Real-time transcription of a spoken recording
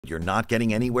You're not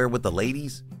getting anywhere with the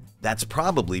ladies? That's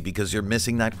probably because you're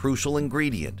missing that crucial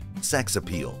ingredient, sex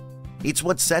appeal. It's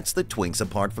what sets the Twinks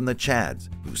apart from the Chads,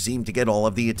 who seem to get all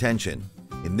of the attention.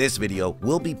 In this video,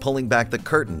 we'll be pulling back the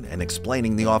curtain and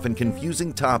explaining the often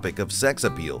confusing topic of sex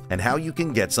appeal and how you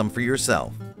can get some for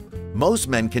yourself. Most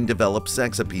men can develop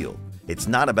sex appeal. It's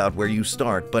not about where you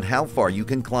start, but how far you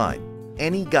can climb.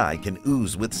 Any guy can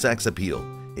ooze with sex appeal.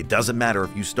 It doesn't matter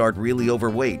if you start really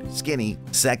overweight, skinny.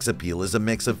 Sex appeal is a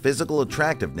mix of physical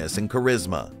attractiveness and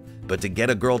charisma. But to get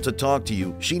a girl to talk to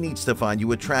you, she needs to find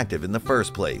you attractive in the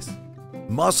first place.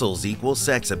 Muscles equal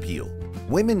sex appeal.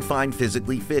 Women find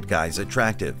physically fit guys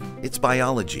attractive. It's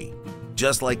biology.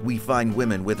 Just like we find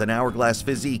women with an hourglass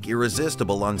physique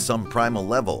irresistible on some primal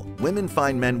level, women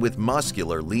find men with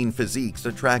muscular, lean physiques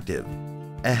attractive.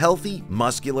 A healthy,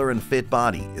 muscular, and fit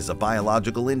body is a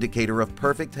biological indicator of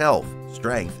perfect health,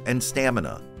 strength, and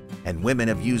stamina. And women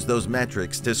have used those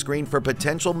metrics to screen for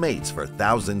potential mates for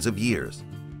thousands of years.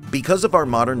 Because of our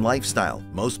modern lifestyle,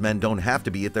 most men don't have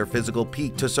to be at their physical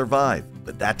peak to survive,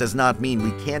 but that does not mean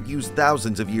we can't use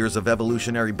thousands of years of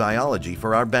evolutionary biology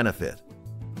for our benefit.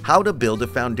 How to build a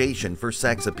foundation for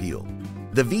sex appeal.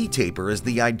 The V-taper is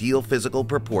the ideal physical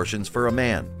proportions for a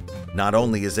man. Not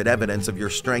only is it evidence of your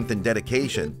strength and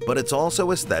dedication, but it's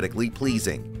also aesthetically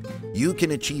pleasing. You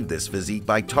can achieve this physique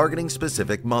by targeting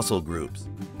specific muscle groups: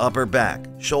 upper back,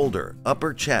 shoulder,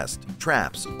 upper chest,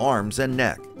 traps, arms, and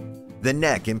neck. The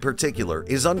neck in particular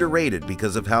is underrated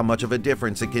because of how much of a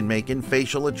difference it can make in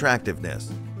facial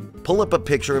attractiveness. Pull up a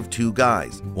picture of two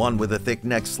guys, one with a thick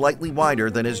neck slightly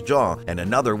wider than his jaw and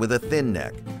another with a thin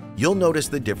neck. You'll notice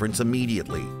the difference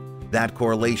immediately. That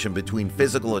correlation between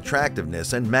physical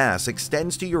attractiveness and mass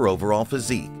extends to your overall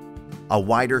physique. A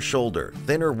wider shoulder,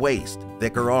 thinner waist,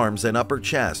 thicker arms, and upper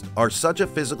chest are such a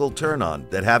physical turn-on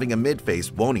that having a mid-face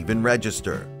won't even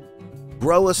register.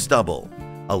 Grow a stubble.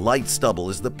 A light stubble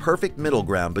is the perfect middle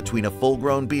ground between a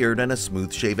full-grown beard and a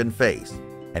smooth-shaven face,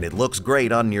 and it looks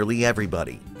great on nearly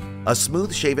everybody. A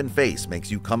smooth-shaven face makes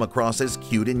you come across as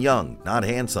cute and young, not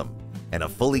handsome, and a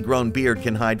fully grown beard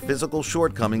can hide physical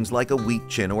shortcomings like a weak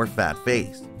chin or fat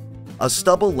face. A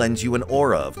stubble lends you an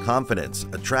aura of confidence,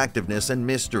 attractiveness, and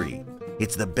mystery.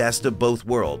 It's the best of both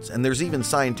worlds, and there's even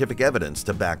scientific evidence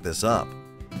to back this up.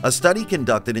 A study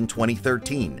conducted in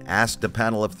 2013 asked a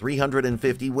panel of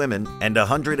 350 women and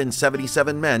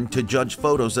 177 men to judge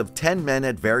photos of 10 men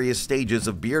at various stages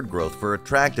of beard growth for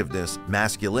attractiveness,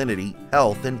 masculinity,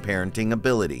 health, and parenting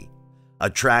ability.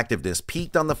 Attractiveness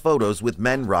peaked on the photos with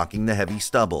men rocking the heavy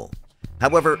stubble.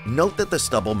 However, note that the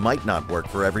stubble might not work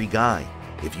for every guy.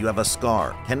 If you have a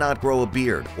scar, cannot grow a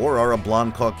beard, or are a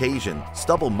blonde Caucasian,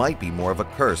 stubble might be more of a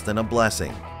curse than a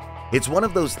blessing. It's one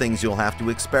of those things you'll have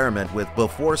to experiment with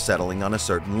before settling on a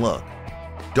certain look.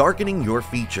 Darkening your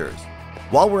features.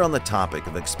 While we're on the topic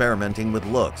of experimenting with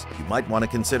looks, you might want to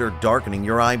consider darkening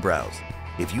your eyebrows.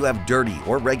 If you have dirty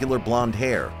or regular blonde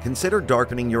hair, consider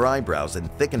darkening your eyebrows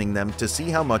and thickening them to see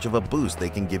how much of a boost they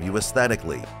can give you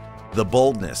aesthetically. The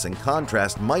boldness and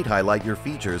contrast might highlight your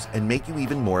features and make you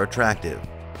even more attractive.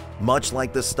 Much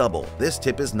like the stubble, this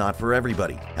tip is not for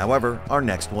everybody. However, our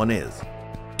next one is.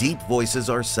 Deep voices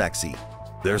are sexy.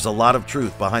 There's a lot of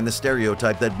truth behind the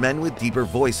stereotype that men with deeper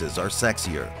voices are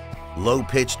sexier.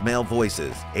 Low-pitched male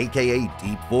voices, aka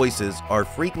deep voices, are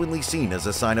frequently seen as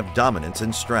a sign of dominance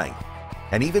and strength.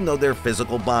 And even though their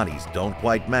physical bodies don't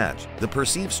quite match, the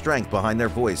perceived strength behind their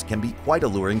voice can be quite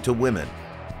alluring to women.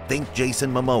 Think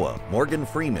Jason Momoa, Morgan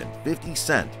Freeman, 50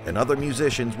 Cent, and other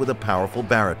musicians with a powerful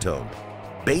baritone.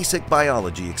 Basic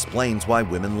biology explains why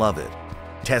women love it.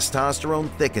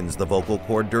 Testosterone thickens the vocal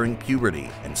cord during puberty,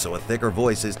 and so a thicker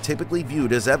voice is typically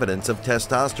viewed as evidence of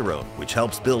testosterone, which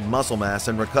helps build muscle mass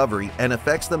and recovery and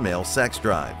affects the male sex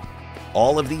drive.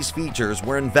 All of these features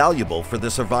were invaluable for the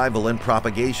survival and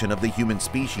propagation of the human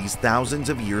species thousands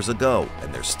of years ago,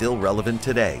 and they're still relevant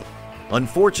today.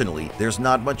 Unfortunately, there's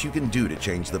not much you can do to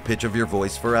change the pitch of your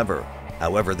voice forever.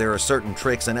 However, there are certain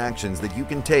tricks and actions that you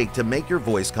can take to make your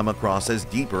voice come across as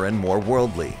deeper and more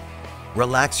worldly.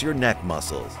 Relax your neck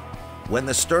muscles. When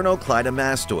the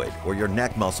sternocleidomastoid or your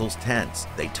neck muscles tense,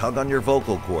 they tug on your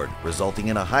vocal cord, resulting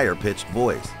in a higher pitched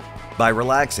voice. By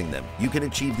relaxing them, you can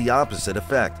achieve the opposite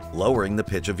effect, lowering the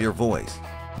pitch of your voice.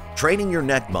 Training your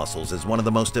neck muscles is one of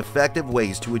the most effective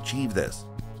ways to achieve this.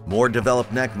 More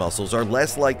developed neck muscles are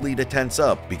less likely to tense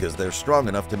up because they're strong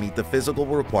enough to meet the physical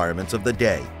requirements of the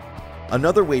day.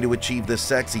 Another way to achieve this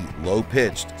sexy,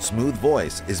 low-pitched, smooth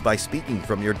voice is by speaking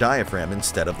from your diaphragm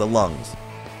instead of the lungs.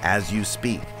 As you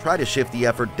speak, try to shift the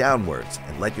effort downwards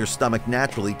and let your stomach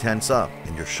naturally tense up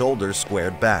and your shoulders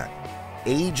squared back.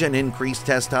 Age and increased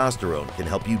testosterone can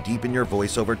help you deepen your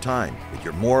voice over time, but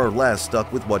you're more or less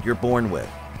stuck with what you're born with.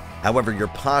 However, your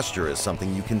posture is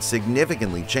something you can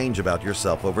significantly change about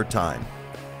yourself over time.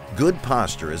 Good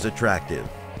posture is attractive.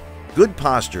 Good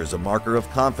posture is a marker of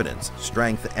confidence,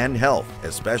 strength, and health,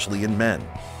 especially in men.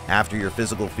 After your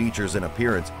physical features and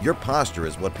appearance, your posture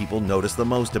is what people notice the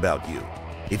most about you.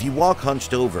 If you walk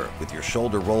hunched over, with your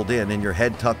shoulder rolled in and your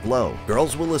head tucked low,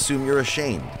 girls will assume you're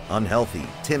ashamed, unhealthy,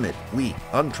 timid, weak,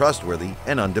 untrustworthy,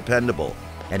 and undependable.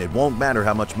 And it won't matter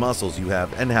how much muscles you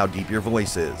have and how deep your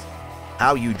voice is.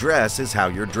 How you dress is how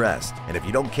you're dressed, and if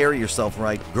you don't carry yourself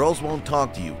right, girls won't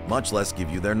talk to you, much less give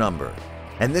you their number.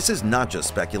 And this is not just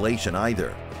speculation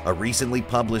either. A recently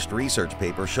published research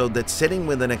paper showed that sitting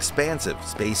with an expansive,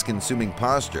 space-consuming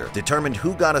posture determined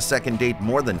who got a second date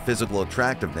more than physical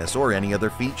attractiveness or any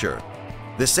other feature.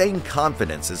 The saying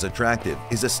confidence is attractive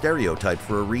is a stereotype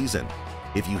for a reason.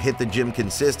 If you hit the gym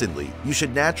consistently, you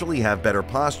should naturally have better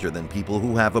posture than people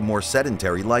who have a more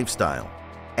sedentary lifestyle.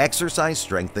 Exercise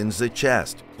strengthens the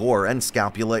chest, core, and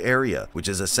scapula area, which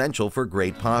is essential for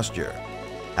great posture.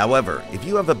 However, if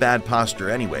you have a bad posture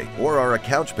anyway, or are a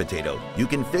couch potato, you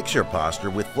can fix your posture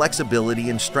with flexibility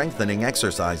and strengthening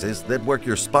exercises that work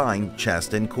your spine,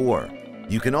 chest, and core.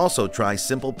 You can also try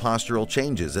simple postural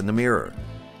changes in the mirror.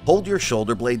 Hold your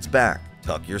shoulder blades back,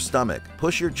 tuck your stomach,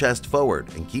 push your chest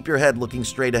forward, and keep your head looking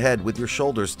straight ahead with your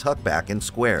shoulders tucked back and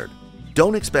squared.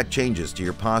 Don't expect changes to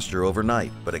your posture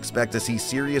overnight, but expect to see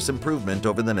serious improvement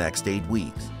over the next 8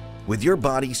 weeks. With your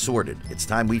body sorted, it's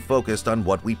time we focused on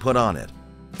what we put on it.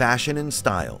 Fashion and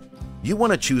style. You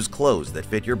want to choose clothes that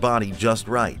fit your body just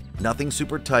right, nothing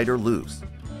super tight or loose.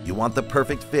 You want the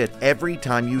perfect fit every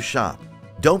time you shop.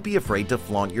 Don't be afraid to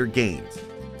flaunt your gains.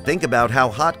 Think about how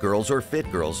hot girls or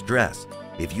fit girls dress.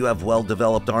 If you have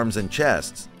well-developed arms and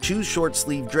chests, choose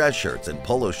short-sleeve dress shirts and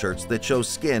polo shirts that show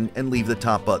skin and leave the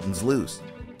top buttons loose.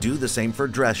 Do the same for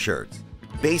dress shirts.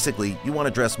 Basically, you want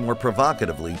to dress more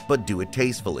provocatively, but do it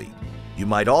tastefully. You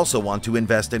might also want to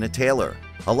invest in a tailor.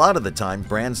 A lot of the time,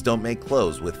 brands don't make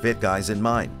clothes with fit guys in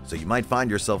mind, so you might find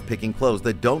yourself picking clothes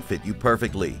that don't fit you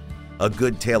perfectly. A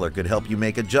good tailor could help you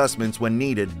make adjustments when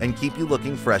needed and keep you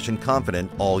looking fresh and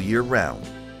confident all year round.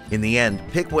 In the end,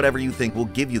 pick whatever you think will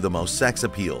give you the most sex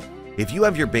appeal. If you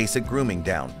have your basic grooming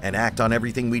down and act on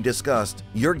everything we discussed,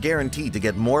 you're guaranteed to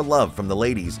get more love from the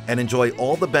ladies and enjoy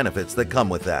all the benefits that come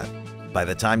with that. By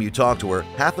the time you talk to her,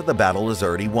 half of the battle is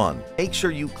already won. Make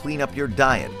sure you clean up your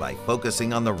diet by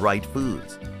focusing on the right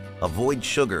foods. Avoid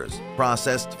sugars,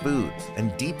 processed foods,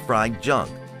 and deep-fried junk.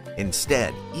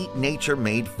 Instead, eat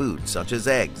nature-made foods such as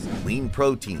eggs, lean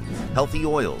proteins, healthy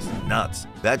oils, nuts,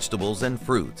 vegetables, and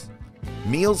fruits.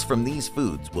 Meals from these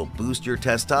foods will boost your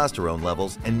testosterone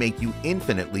levels and make you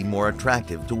infinitely more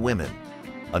attractive to women.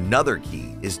 Another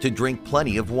key is to drink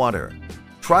plenty of water.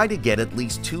 Try to get at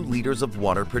least 2 liters of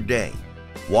water per day.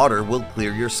 Water will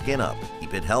clear your skin up,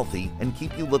 keep it healthy, and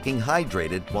keep you looking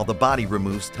hydrated while the body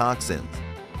removes toxins.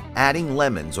 Adding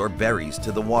lemons or berries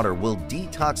to the water will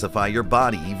detoxify your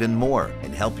body even more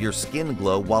and help your skin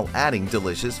glow while adding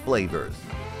delicious flavors.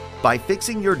 By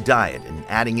fixing your diet and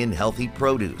adding in healthy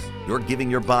produce, you're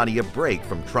giving your body a break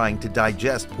from trying to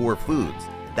digest poor foods.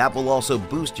 That will also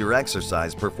boost your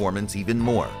exercise performance even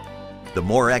more. The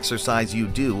more exercise you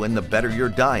do and the better your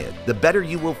diet, the better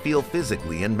you will feel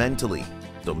physically and mentally.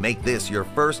 So make this your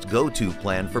first go-to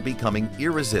plan for becoming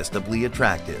irresistibly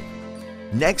attractive.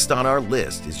 Next on our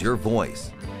list is your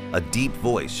voice. A deep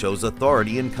voice shows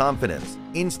authority and confidence,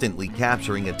 instantly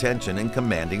capturing attention and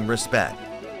commanding respect.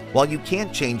 While you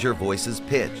can't change your voice's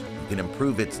pitch, you can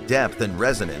improve its depth and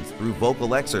resonance through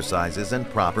vocal exercises and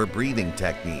proper breathing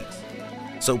techniques.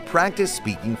 So practice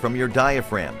speaking from your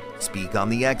diaphragm, speak on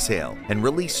the exhale, and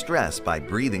release stress by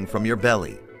breathing from your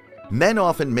belly. Men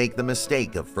often make the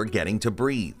mistake of forgetting to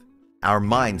breathe. Our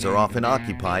minds are often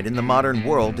occupied in the modern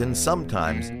world, and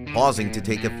sometimes pausing to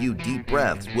take a few deep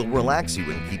breaths will relax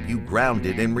you and keep you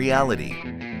grounded in reality.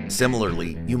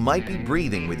 Similarly, you might be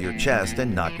breathing with your chest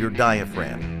and not your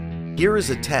diaphragm. Here is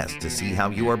a test to see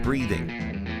how you are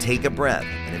breathing. Take a breath,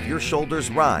 and if your shoulders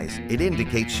rise, it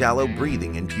indicates shallow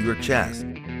breathing into your chest.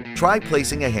 Try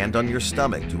placing a hand on your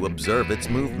stomach to observe its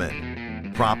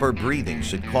movement. Proper breathing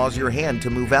should cause your hand to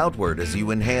move outward as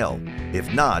you inhale.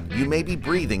 If not, you may be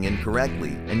breathing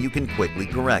incorrectly, and you can quickly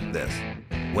correct this.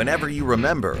 Whenever you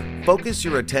remember, focus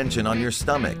your attention on your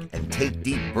stomach and take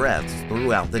deep breaths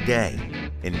throughout the day.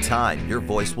 In time, your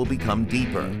voice will become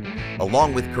deeper.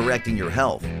 Along with correcting your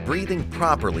health, breathing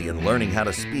properly and learning how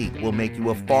to speak will make you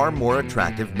a far more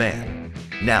attractive man.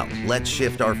 Now, let's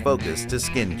shift our focus to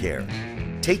skincare.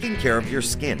 Taking care of your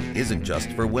skin isn't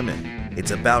just for women. It's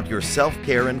about your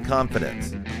self-care and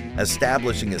confidence.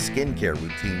 Establishing a skincare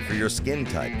routine for your skin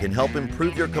type can help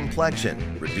improve your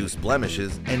complexion, reduce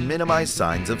blemishes, and minimize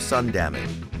signs of sun damage.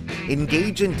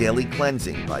 Engage in daily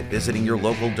cleansing by visiting your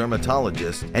local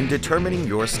dermatologist and determining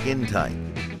your skin type.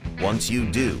 Once you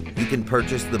do, you can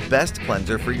purchase the best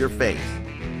cleanser for your face.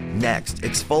 Next,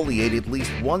 exfoliate at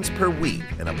least once per week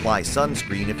and apply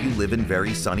sunscreen if you live in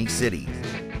very sunny cities.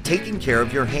 Taking care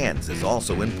of your hands is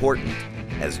also important,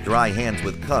 as dry hands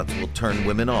with cuts will turn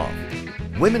women off.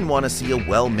 Women want to see a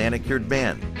well-manicured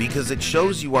man because it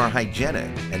shows you are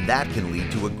hygienic, and that can lead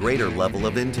to a greater level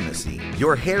of intimacy.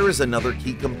 Your hair is another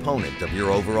key component of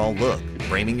your overall look,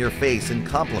 framing your face and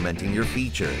complementing your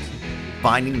features.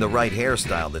 Finding the right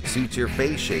hairstyle that suits your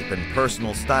face shape and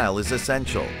personal style is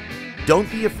essential.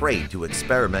 Don't be afraid to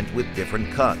experiment with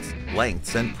different cuts,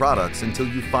 lengths, and products until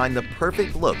you find the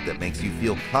perfect look that makes you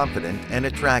feel confident and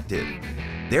attractive.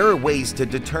 There are ways to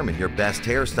determine your best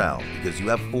hairstyle because you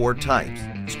have 4 types: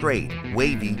 straight,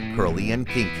 wavy, curly, and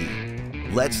kinky.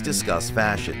 Let's discuss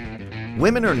fashion.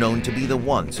 Women are known to be the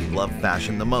ones who love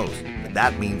fashion the most, but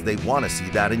that means they want to see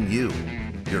that in you.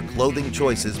 Your clothing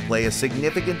choices play a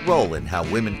significant role in how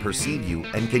women perceive you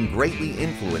and can greatly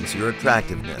influence your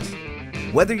attractiveness.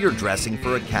 Whether you're dressing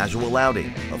for a casual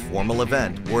outing, a formal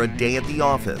event, or a day at the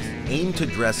office, aim to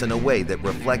dress in a way that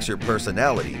reflects your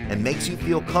personality and makes you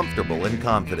feel comfortable and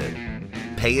confident.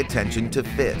 Pay attention to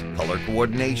fit, color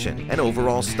coordination, and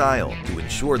overall style to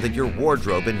ensure that your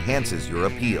wardrobe enhances your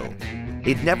appeal.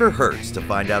 It never hurts to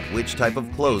find out which type of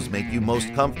clothes make you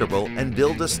most comfortable and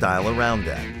build a style around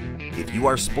that. If you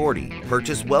are sporty,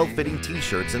 purchase well-fitting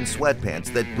t-shirts and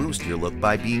sweatpants that boost your look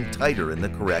by being tighter in the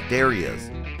correct areas.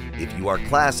 If you are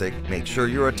classic, make sure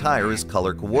your attire is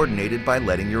color coordinated by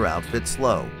letting your outfit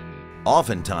flow.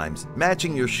 Oftentimes,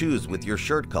 matching your shoes with your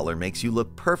shirt color makes you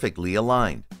look perfectly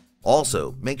aligned.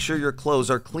 Also, make sure your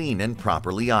clothes are clean and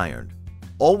properly ironed.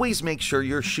 Always make sure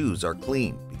your shoes are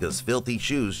clean because filthy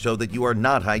shoes show that you are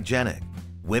not hygienic.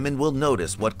 Women will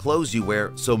notice what clothes you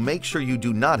wear, so make sure you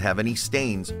do not have any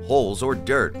stains, holes, or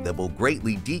dirt that will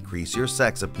greatly decrease your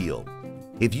sex appeal.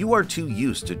 If you are too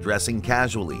used to dressing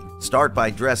casually, start by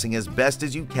dressing as best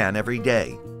as you can every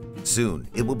day. Soon,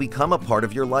 it will become a part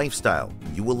of your lifestyle.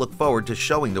 You will look forward to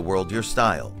showing the world your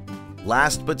style.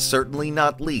 Last but certainly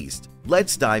not least,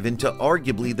 let's dive into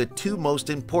arguably the 2 most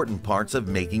important parts of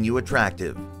making you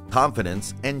attractive: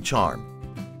 confidence and charm.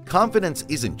 Confidence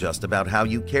isn't just about how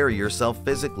you carry yourself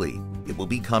physically. It will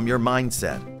become your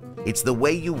mindset. It's the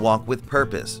way you walk with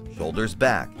purpose, shoulders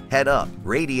back, head up,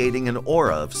 radiating an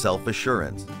aura of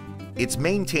self-assurance. It's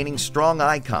maintaining strong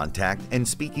eye contact and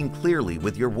speaking clearly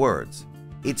with your words.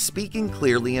 It's speaking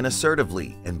clearly and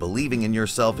assertively and believing in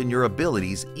yourself and your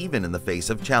abilities even in the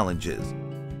face of challenges.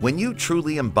 When you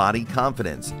truly embody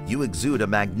confidence, you exude a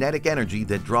magnetic energy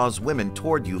that draws women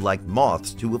toward you like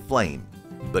moths to a flame.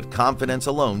 But confidence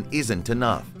alone isn't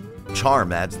enough.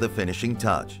 Charm adds the finishing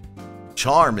touch.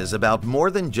 Charm is about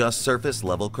more than just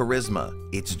surface-level charisma.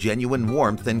 It's genuine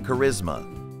warmth and charisma.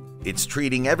 It's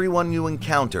treating everyone you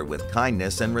encounter with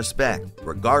kindness and respect,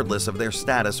 regardless of their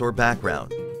status or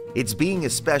background. It's being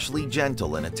especially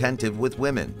gentle and attentive with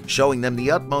women, showing them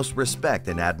the utmost respect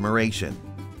and admiration.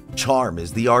 Charm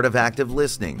is the art of active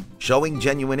listening, showing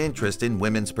genuine interest in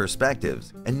women's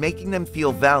perspectives and making them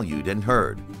feel valued and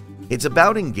heard. It's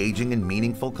about engaging in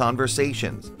meaningful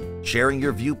conversations, sharing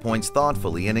your viewpoints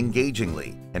thoughtfully and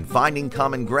engagingly, and finding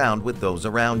common ground with those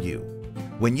around you.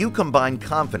 When you combine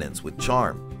confidence with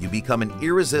charm, you become an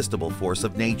irresistible force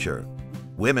of nature.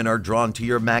 Women are drawn to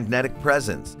your magnetic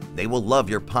presence. They will love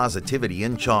your positivity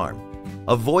and charm.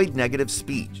 Avoid negative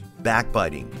speech,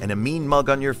 backbiting, and a mean mug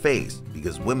on your face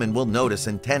because women will notice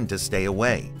and tend to stay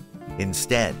away.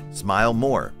 Instead, smile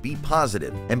more, be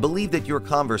positive, and believe that your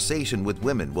conversation with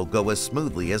women will go as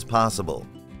smoothly as possible.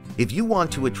 If you want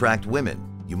to attract women,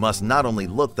 you must not only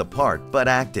look the part, but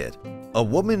act it. A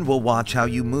woman will watch how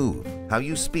you move, how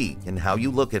you speak, and how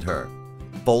you look at her.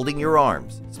 Folding your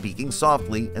arms, speaking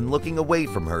softly, and looking away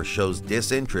from her shows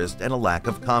disinterest and a lack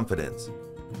of confidence.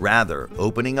 Rather,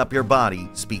 opening up your body,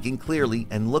 speaking clearly,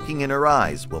 and looking in her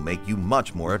eyes will make you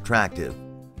much more attractive.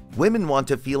 Women want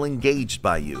to feel engaged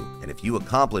by you, and if you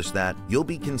accomplish that, you'll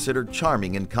be considered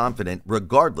charming and confident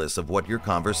regardless of what your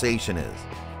conversation is.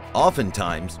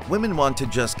 Oftentimes, women want to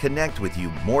just connect with you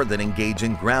more than engage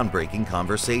in groundbreaking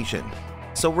conversation.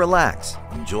 So relax,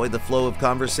 enjoy the flow of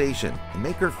conversation, and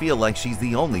make her feel like she's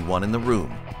the only one in the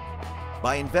room.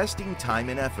 By investing time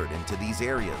and effort into these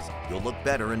areas, you'll look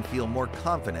better and feel more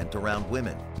confident around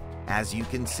women. As you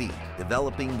can see,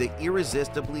 developing the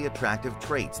irresistibly attractive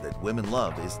traits that women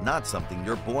love is not something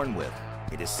you're born with.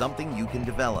 It is something you can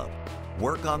develop.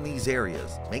 Work on these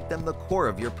areas, make them the core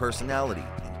of your personality,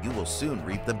 and you will soon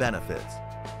reap the benefits.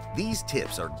 These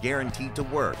tips are guaranteed to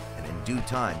work, and in due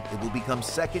time, it will become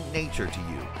second nature to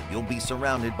you, and you'll be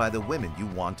surrounded by the women you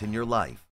want in your life.